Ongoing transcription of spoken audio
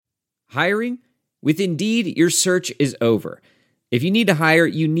Hiring? With Indeed, your search is over. If you need to hire,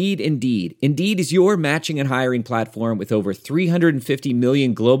 you need Indeed. Indeed is your matching and hiring platform with over 350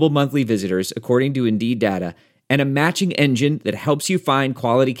 million global monthly visitors, according to Indeed data, and a matching engine that helps you find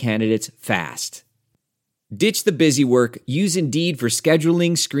quality candidates fast. Ditch the busy work. Use Indeed for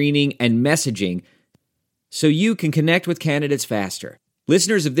scheduling, screening, and messaging so you can connect with candidates faster.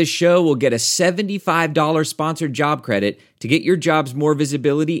 Listeners of this show will get a $75 sponsored job credit to get your jobs more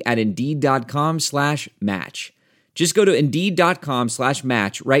visibility at Indeed.com/match. Just go to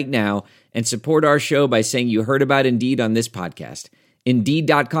Indeed.com/match right now and support our show by saying you heard about Indeed on this podcast.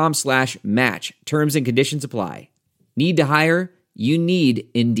 Indeed.com/match. Terms and conditions apply. Need to hire? You need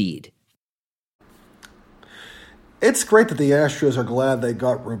Indeed. It's great that the Astros are glad they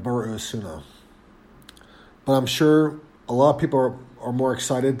got Roberto Osuna. But I'm sure a lot of people are more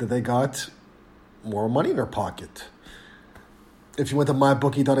excited that they got more money in their pocket. If you went to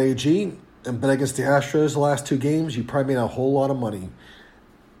mybookie.ag and bet against the Astros the last 2 games, you probably made a whole lot of money.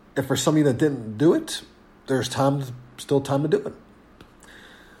 If for some of you that didn't do it, there's still time to do it.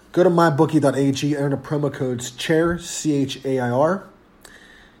 Go to mybookie.ag, enter the promo codes CHAIR, CHAIR,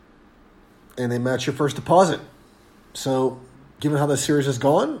 and they match your first deposit. So, given how the series has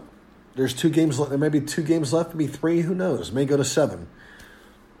gone, there's 2 games left. There may be 2 games left, maybe 3. Who knows? May go to 7.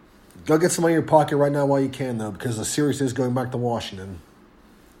 Go get some money in your pocket right now while you can, though, because the series is going back to Washington.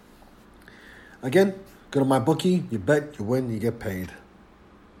 Again, go to MyBookie. You bet, you win, you get paid.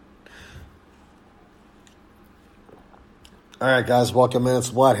 All right, guys, welcome in.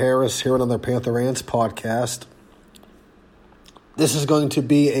 It's Vlad Harris here on another Panther Rants podcast. This is going to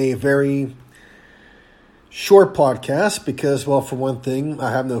be a very short podcast because, well, for one thing,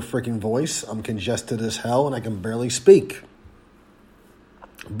 I have no freaking voice. I'm congested as hell and I can barely speak.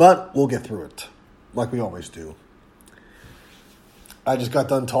 But we'll get through it, like we always do. I just got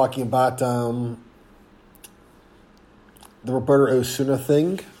done talking about the Roberto Osuna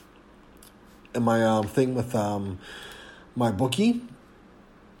thing and my thing with my bookie.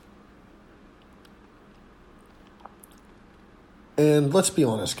 And let's be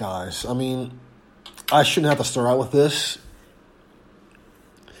honest, guys. I mean, I shouldn't have to start out with this.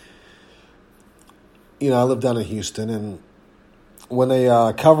 You know, I live down in Houston, and when they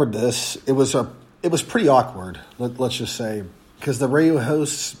covered this, it was pretty awkward. Let's just say, because the radio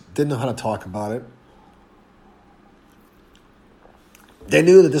hosts didn't know how to talk about it. They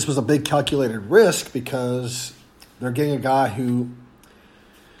knew that this was a big calculated risk because they're getting a guy who,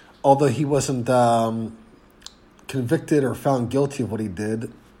 although he wasn't convicted or found guilty of what he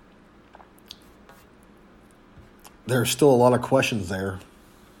did, there's still a lot of questions there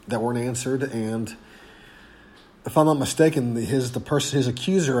that weren't answered, and if I'm not mistaken, his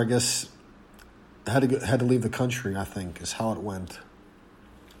accuser, I guess, had to leave the country. I think is how it went.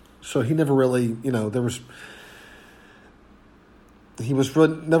 So he never really, he was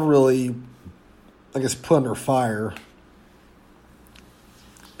never really, I guess, put under fire.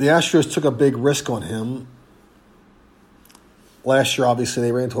 The Astros took a big risk on him. Last year, obviously,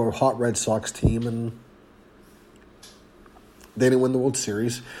 they ran into a hot Red Sox team, and they didn't win the World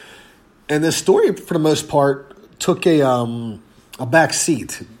Series. And this story, for the most part, took a back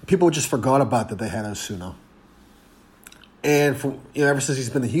seat. People just forgot about that they had Osuna. And ever since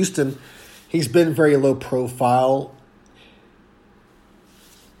he's been in Houston, he's been very low profile.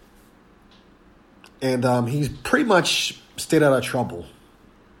 And he's pretty much stayed out of trouble.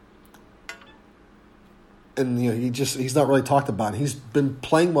 And he's not really talked about. He's been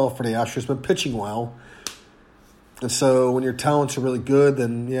playing well for the Astros, been pitching well. And so when your talents are really good,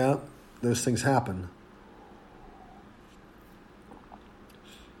 then yeah, those things happen.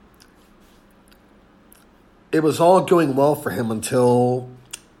 It was all going well for him until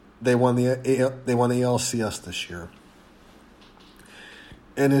they won the ALCS this year.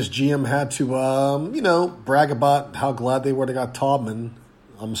 And his GM had to, brag about how glad they were they got Osuna.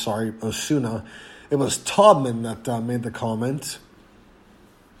 It was Taubman that made the comment.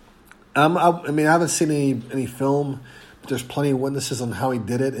 I haven't seen any film, but there's plenty of witnesses on how he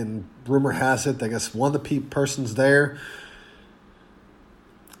did it. And rumor has it, I guess one of the persons there,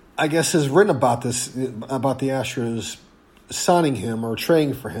 I guess, has written about this, about the Astros signing him or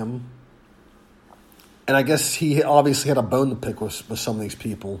trading for him. And I guess he obviously had a bone to pick with some of these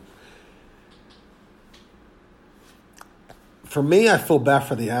people. For me, I feel bad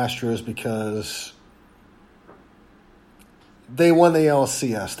for the Astros because they won the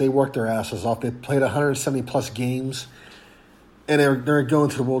ALCS. They worked their asses off. They played 170-plus games, and they're going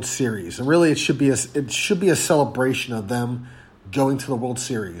to the World Series. And really, it should be a celebration of them going to the World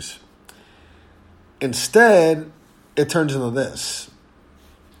Series. Instead, it turns into this.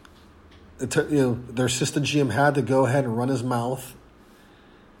 their assistant GM had to go ahead and run his mouth.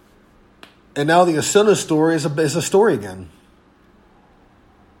 And now the Osuna story is a story again.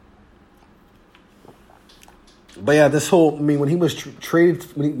 But yeah, when he was traded,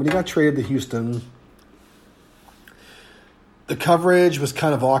 when he got traded to Houston, the coverage was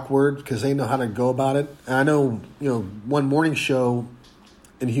kind of awkward because they didn't know how to go about it. And I know, one morning show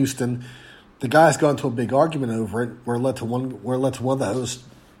in Houston, the guys got into a big argument over it, where it led to one of the hosts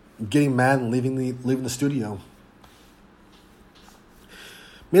getting mad and leaving the studio.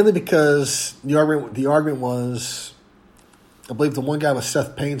 Mainly because the argument was, I believe the one guy was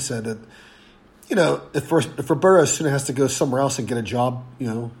Seth Payne said that, if Roberto Osuna has to go somewhere else and get a job,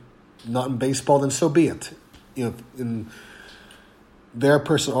 not in baseball, then so be it. And their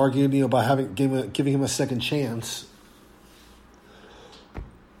person argued, about giving him a second chance.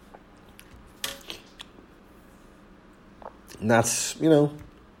 And that's,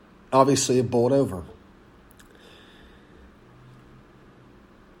 obviously it bowled over.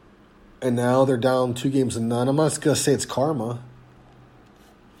 And now they're down 2-0. I'm not going to say it's karma.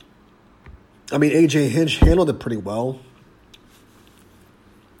 I mean, A.J. Hinch handled it pretty well.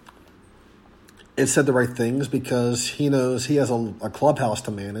 And said the right things because he knows he has a clubhouse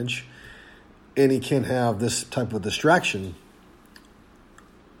to manage. And he can't have this type of distraction.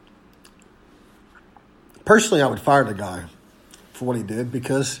 Personally, I would fire the guy for what he did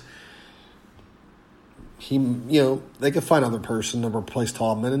because they could find another person to replace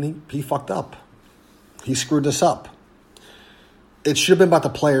Tallman, and he fucked up. He screwed this up. It should have been about the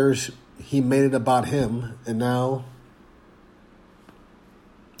players. He made it about him, and now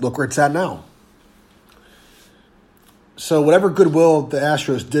look where it's at now. So whatever goodwill the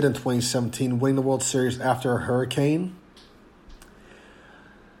Astros did in 2017, winning the World Series after a hurricane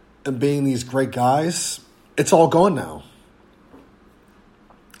and being these great guys, it's all gone now.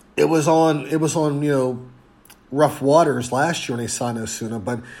 It was on rough waters last year when they signed Osuna,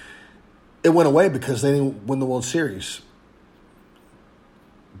 but it went away because they didn't win the World Series.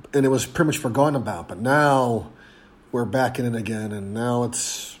 And it was pretty much forgotten about. But now we're back in it again, and now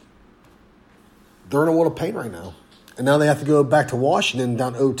they're in a world of pain right now. And now they have to go back to Washington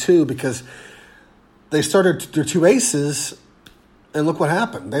down 0-2 because they started their 2 aces, and look what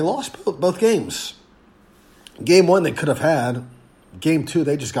happened. They lost both games. Game 1 they could have had. Game 2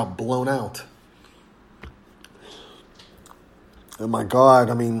 they just got blown out. Oh my God,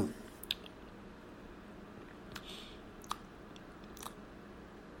 I mean,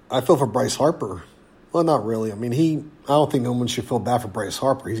 I feel for Bryce Harper. Well, not really. I mean, I don't think no one should feel bad for Bryce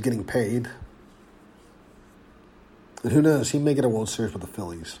Harper. He's getting paid. And who knows, he may get a World Series with the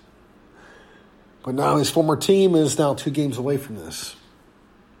Phillies. But now his former team is now 2 games away from this.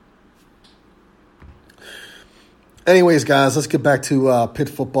 Anyways, guys, let's get back to Pitt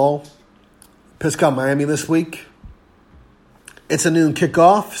football. Pitt's got Miami this week. It's a noon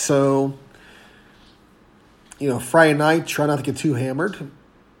kickoff, so, Friday night, try not to get too hammered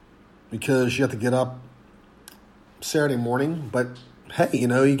because you have to get up Saturday morning. But, hey,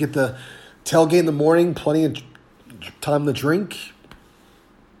 you get the tailgate in the morning, plenty of time to drink.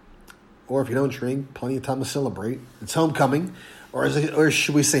 Or if you don't drink, plenty of time to celebrate. It's homecoming, or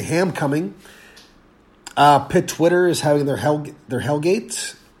should we say HAMComing. Pitt Twitter is having their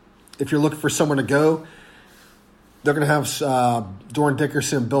Hellgate. If you're looking for somewhere to go, they're going to have Doran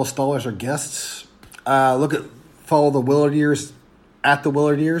Dickerson and Bill Stoll as their guests. Follow the Willard Years at the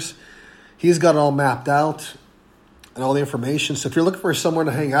Willard Years. He's got it all mapped out and all the information. So if you're looking for somewhere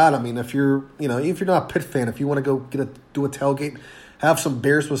to hang out, I mean, if you're not a Pitt fan, if you want to go do a tailgate, have some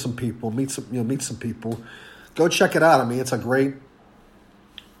beers with some people, meet some people, go check it out. I mean, it's a great.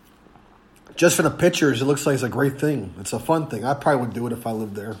 Just for the pictures, it looks like it's a great thing. It's a fun thing. I probably would do it if I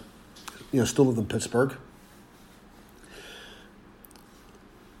lived there. Still live in Pittsburgh.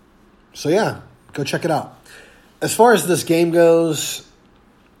 So, yeah, go check it out. As far as this game goes,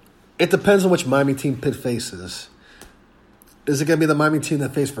 it depends on which Miami team Pitt faces. Is it going to be the Miami team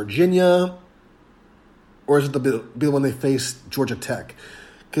that faced Virginia? Or is it be the one they face Georgia Tech?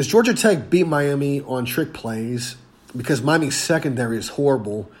 Because Georgia Tech beat Miami on trick plays because Miami's secondary is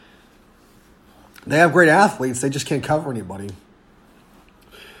horrible. They have great athletes. They just can't cover anybody.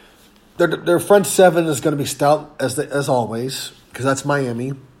 Their front seven is going to be stout as always because that's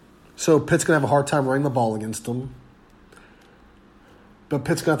Miami. So Pitt's going to have a hard time running the ball against them. But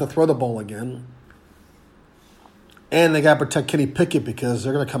Pitt's going to have to throw the ball again. And they got to protect Kenny Pickett because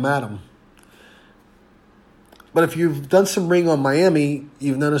they're going to come at him. But if you've done some ring on Miami,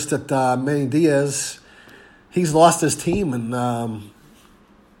 you've noticed that Manny Diaz, he's lost his team. And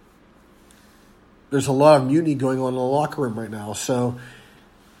there's a lot of mutiny going on in the locker room right now. So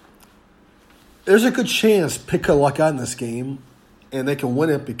there's a good chance Pitt could luck out in this game, and they can win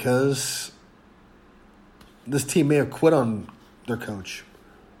it because this team may have quit on their coach.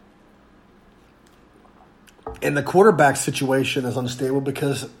 And the quarterback situation is unstable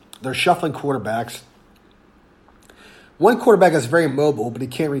because they're shuffling quarterbacks. One quarterback is very mobile, but he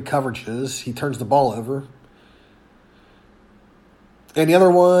can't read coverages. He turns the ball over. And the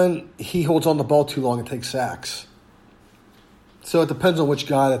other one, he holds on the ball too long and takes sacks. So it depends on which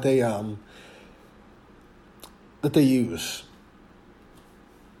guy that they use.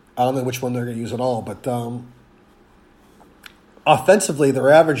 I don't know which one they're going to use at all, but offensively, they're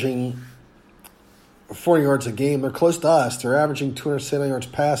averaging 40 yards a game. They're close to us. They're averaging 279 yards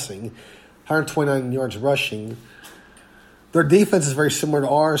passing, 129 yards rushing. Their defense is very similar to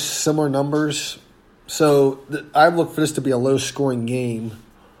ours, similar numbers. So I look for this to be a low-scoring game.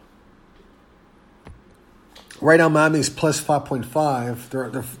 Right now, Miami's plus 5.5.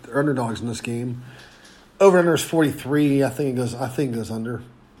 They're underdogs in this game. Over-under is 43. I think it goes under.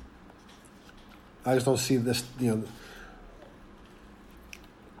 I just don't see this,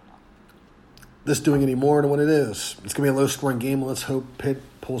 this doing any more than what it is. It's going to be a low-scoring game. Let's hope Pitt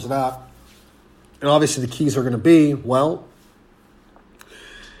pulls it out. And obviously the keys are going to be, well,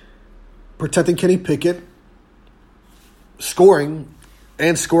 protecting Kenny Pickett, scoring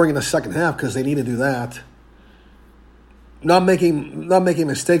in the second half because they need to do that. Not making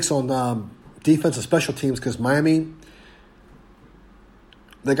mistakes on defense and special teams because Miami,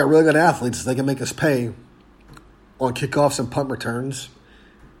 they got really good athletes. They can make us pay on kickoffs and punt returns.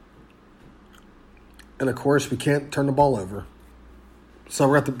 And, of course, we can't turn the ball over. So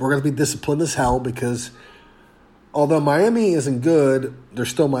we're going to be disciplined as hell because although Miami isn't good, they're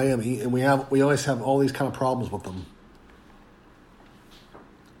still Miami, and we always have all these kind of problems with them.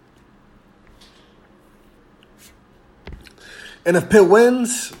 And if Pitt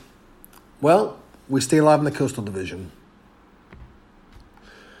wins, well, we stay alive in the Coastal Division.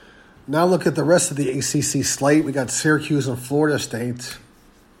 Now look at the rest of the ACC slate. We got Syracuse and Florida State.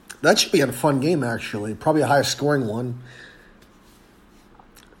 That should be a fun game, actually. Probably a high-scoring one.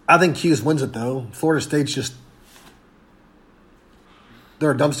 I think Hughes wins it, though. Florida State's just...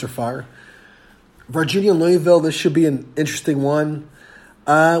 they're a dumpster fire. Virginia and Louisville, this should be an interesting one.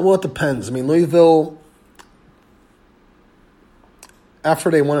 Well, it depends. I mean, Louisville,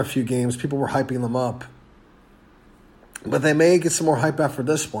 after they won a few games, people were hyping them up. But they may get some more hype after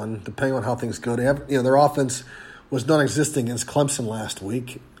this one, depending on how things go. They have, their offense was non-existent against Clemson last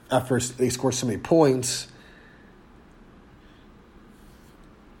week after they scored so many points.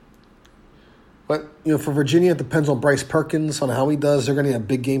 But, for Virginia, it depends on Bryce Perkins, on how he does. They're going to get a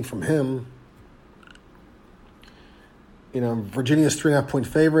big game from him. Virginia's 3.5-point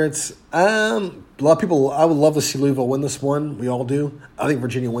favorites. A lot of people, I would love to see Louisville win this one. We all do. I think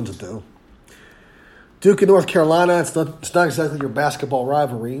Virginia wins it, though. Duke and North Carolina, it's not exactly your basketball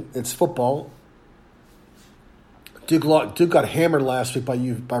rivalry. It's football. Duke got hammered last week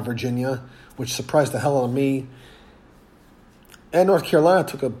by Virginia, which surprised the hell out of me. And North Carolina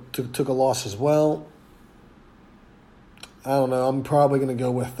took a loss as well. I don't know. I'm probably going to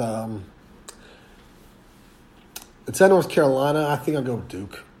go with... it's at North Carolina. I think I'll go with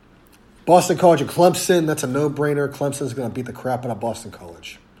Duke. Boston College and Clemson, that's a no-brainer. Clemson's going to beat the crap out of Boston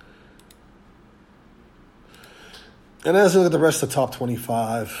College. And as we look at the rest of the top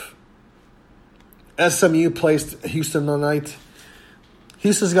 25, SMU placed Houston tonight.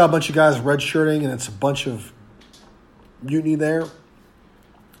 Houston's got a bunch of guys redshirting, and it's a bunch of mutiny there.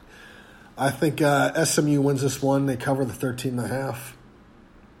 I think SMU wins this one. They cover the 13.5.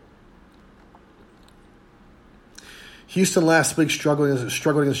 Houston last week struggled against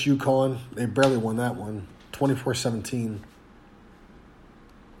UConn. They barely won that one, 24-17.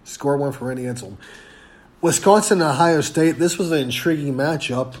 Score one for Randy Edsel. Wisconsin and Ohio State, this was an intriguing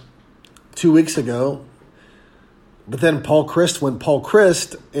matchup 2 weeks ago. But then Paul Christ went Paul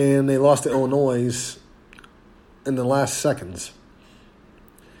Christ, and they lost to Illinois in the last seconds.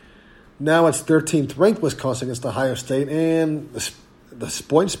 Now it's 13th ranked Wisconsin against Ohio State, and the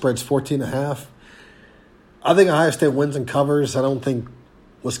point spread's 14.5. I think Ohio State wins and covers. I don't think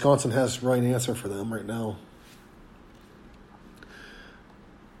Wisconsin has the right answer for them right now.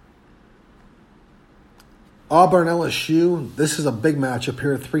 Auburn LSU, this is a big matchup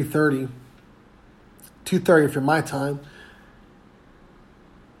here at 3:30. 2:30 if you're my time.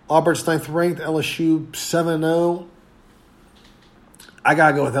 Auburn's 9th ranked, LSU 7-0. I got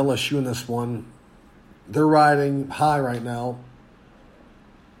to go with LSU in this one. They're riding high right now.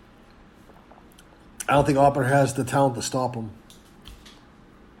 I don't think Auburn has the talent to stop them.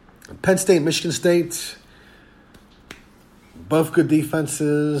 Penn State, Michigan State, both good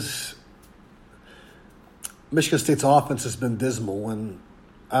defenses. Michigan State's offense has been dismal, and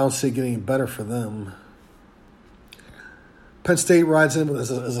I don't see it getting better for them. Penn State rides in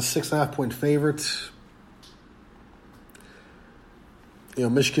as a 6.5-point favorite.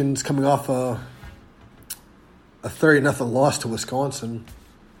 Michigan's coming off a 30-0 loss to Wisconsin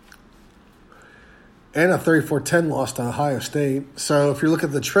and a 34-10 loss to Ohio State. So if you look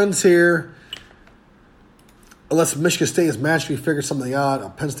at the trends here, unless Michigan State has magically figured something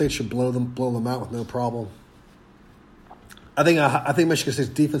out, Penn State should blow them out with no problem. I think Michigan State's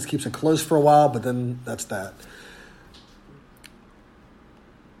defense keeps it close for a while, but then that's that.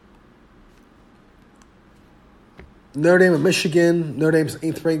 Notre Dame and Michigan. Notre Dame's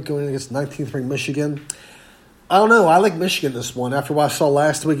 8th ranked going against 19th ranked Michigan. I don't know. I like Michigan this one. After what I saw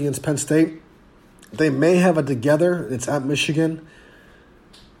last week against Penn State, they may have it together. It's at Michigan.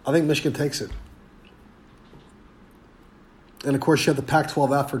 I think Michigan takes it. And, of course, you have the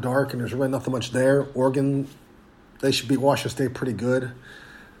Pac-12 after dark, and there's really nothing much there. Oregon, they should beat Washington State pretty good.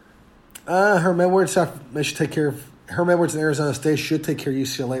 Herm Edwards and Arizona State should take care of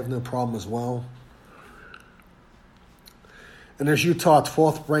UCLA with no problem as well. And there's Utah,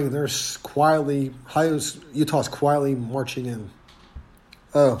 12th ranked. Utah's quietly marching in.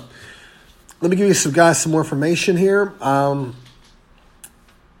 Oh, let me give you some more information here.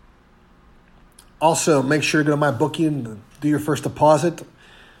 Also, make sure to go to my bookie and do your first deposit.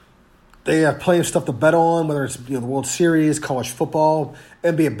 They have plenty of stuff to bet on, whether it's the World Series, college football,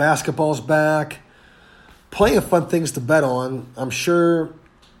 NBA basketball's back. Plenty of fun things to bet on. I'm sure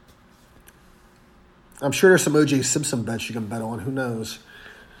there's some O.J. Simpson bets you can bet on. Who knows?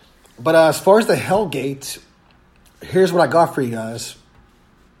 But as far as the Hellgate, here's what I got for you guys.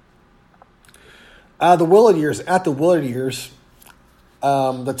 The Willard Years,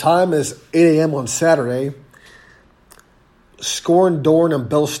 the time is 8 a.m. on Saturday. Scorin' Dorn and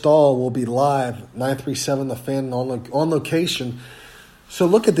Bill Stahl will be live, 937 The Fan on location. So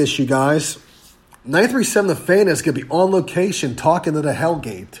look at this, you guys. 937 The Fan is going to be on location talking to the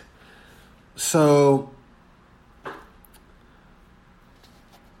Hellgate. So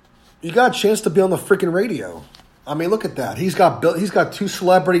you got a chance to be on the freaking radio. I mean, look at that. He's got 2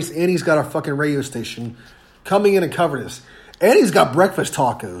 celebrities and he's got a fucking radio station coming in and covering this. And he's got breakfast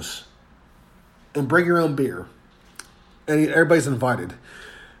tacos and bring your own beer. And everybody's invited.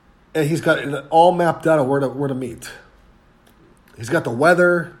 And he's got it all mapped out of where to meet. He's got the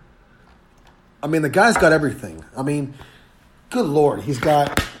weather. I mean, the guy's got everything. I mean, good Lord. He's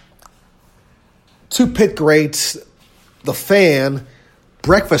got 2 Pitt greats, the Fan,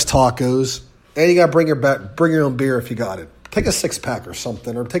 breakfast tacos, and you got to bring your own beer if you got it. Take a 6-pack or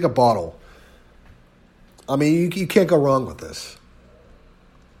something, or take a bottle. I mean, you can't go wrong with this.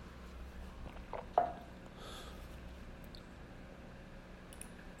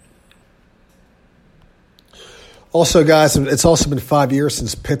 Also, guys, it's also been 5 years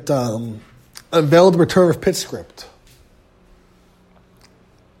since Pitt unveiled the return of Pitt script.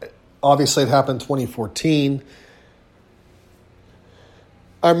 Obviously, it happened in 2014.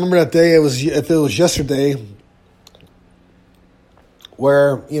 I remember that day. If it was yesterday,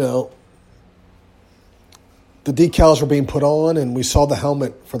 where the decals were being put on, and we saw the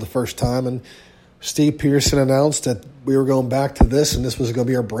helmet for the first time, and Steve Pearson announced that we were going back to this, and this was going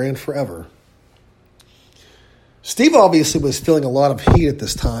to be our brand forever. Steve obviously was feeling a lot of heat at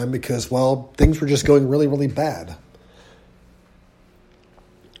this time because, well, things were just going really, really bad.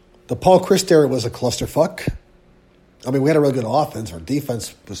 The Paul Chryst era was a clusterfuck. I mean, we had a really good offense. Our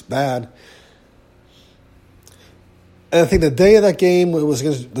defense was bad. And I think the day of that game,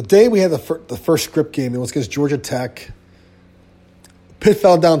 the day we had the first script game, it was against Georgia Tech. Pitt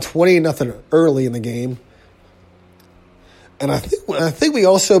fell down 20-0 early in the game. And I think we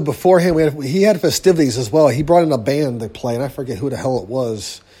also, beforehand, he had festivities as well. He brought in a band to play, and I forget who the hell it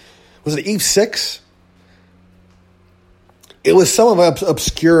was. Was it Eve 6? It was some of an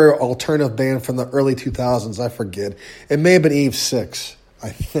obscure alternative band from the early 2000s. I forget. It may have been Eve 6, I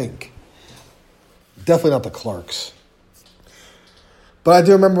think. Definitely not the Clarks. But I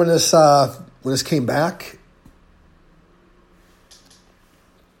do remember when this came back.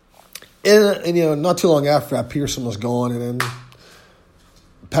 And not too long after that, Pearson was gone, and then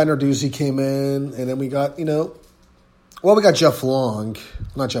Pat Narduzzi came in, and then we got, we got Jeff Long.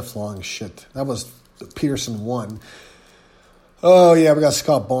 Not Jeff Long, shit. That was Pearson 1. Oh, yeah, we got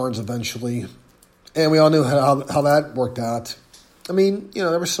Scott Barnes eventually. And we all knew how that worked out. I mean,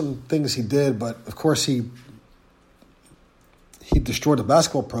 there were some things he did, but of course he destroyed the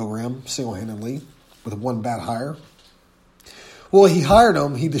basketball program single-handedly with one bad hire. Well, he hired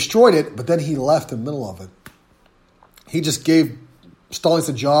him, he destroyed it, but then he left in the middle of it. He just gave Stallings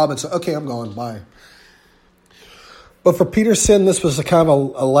a job and said, okay, I'm going, bye. But for Peterson, this was a kind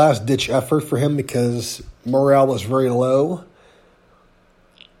of a last-ditch effort for him because morale was very low.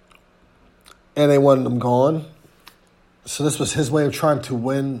 And they wanted him gone. So this was his way of trying to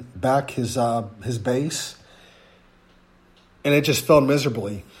win back his base. And it just failed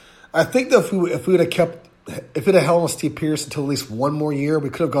miserably. I think that if we would have held on Steve Pierce until at least one more year, we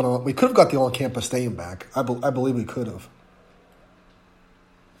could have gone on. We could have got the on-campus staying back. I believe we could have.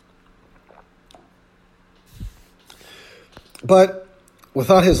 But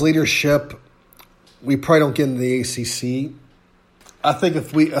without his leadership, we probably don't get into the ACC. I think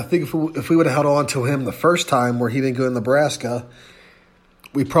if we would have held on to him the first time where he didn't go to Nebraska,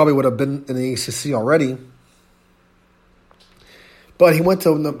 we probably would have been in the ACC already. But he went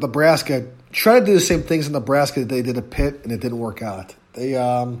to Nebraska, tried to do the same things in Nebraska that they did at Pitt, and it didn't work out. They,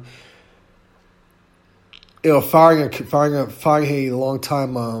 firing a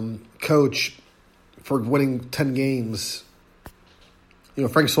long-time coach for winning 10 games.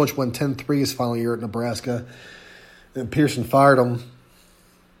 Frank Solich won 10-3 his final year at Nebraska, and Pearson fired him.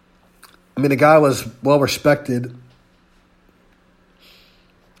 I mean, the guy was well-respected.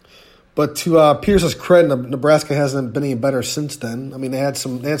 But to Pierce's credit, Nebraska hasn't been any better since then. I mean, they had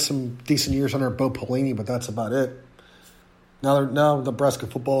some decent years under Bo Pelini, but that's about it. Now Nebraska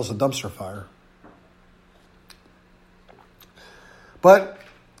football is a dumpster fire. But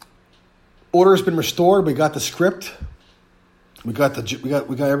order has been restored. We got the script. We got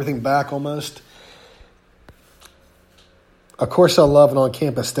everything back almost. Of course, I love an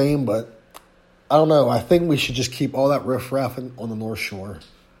on-campus stadium, but I don't know. I think we should just keep all that riffraff on the North Shore.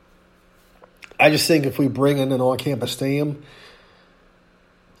 I just think if we bring in an on-campus stadium,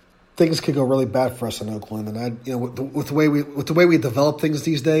 things could go really bad for us in Oakland. And with the way we develop things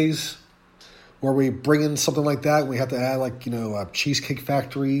these days, where we bring in something like that, and we have to add cheesecake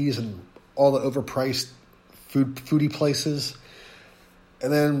factories and all the overpriced foodie places,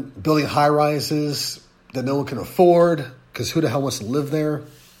 and then building high rises that no one can afford because who the hell wants to live there?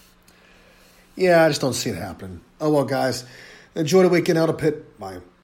 Yeah, I just don't see it happening. Oh well, guys, enjoy the weekend out of Pitt. Bye.